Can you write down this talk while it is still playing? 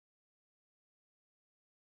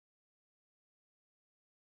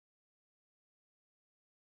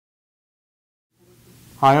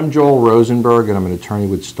Hi, I'm Joel Rosenberg, and I'm an attorney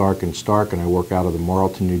with Stark & Stark, and I work out of the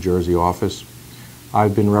Marlton, New Jersey office.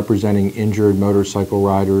 I've been representing injured motorcycle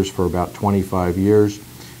riders for about 25 years,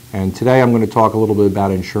 and today I'm going to talk a little bit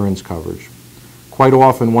about insurance coverage. Quite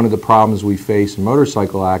often, one of the problems we face in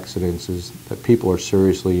motorcycle accidents is that people are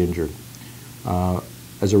seriously injured.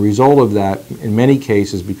 As a result of that, in many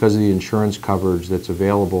cases, because of the insurance coverage that's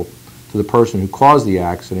available to the person who caused the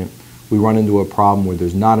accident, we run into a problem where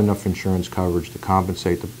there's not enough insurance coverage to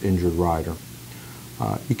compensate the injured rider.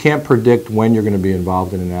 You can't predict when you're going to be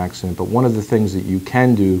involved in an accident, but one of the things that you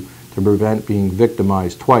can do to prevent being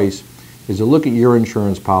victimized twice is to look at your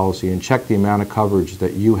insurance policy and check the amount of coverage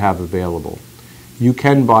that you have available. You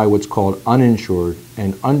can buy what's called uninsured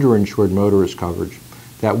and underinsured motorist coverage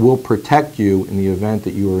that will protect you in the event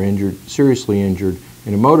that you are injured, seriously injured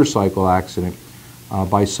in a motorcycle accident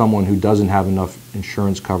by someone who doesn't have enough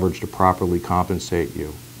insurance coverage to properly compensate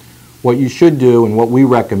you. What you should do, and what we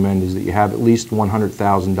recommend, is that you have at least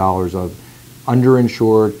 $100,000 of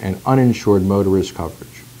underinsured and uninsured motorist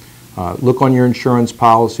coverage. Look on your insurance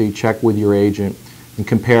policy, check with your agent, and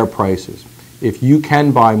compare prices. If you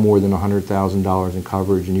can buy more than $100,000 in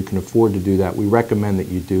coverage and you can afford to do that, we recommend that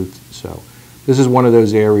you do so. This is one of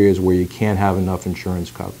those areas where you can't have enough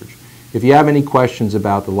insurance coverage. If you have any questions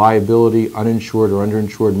about the liability, uninsured or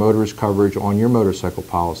underinsured motorist coverage on your motorcycle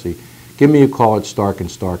policy, give me a call at Stark &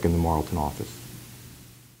 Stark in the Marlton office.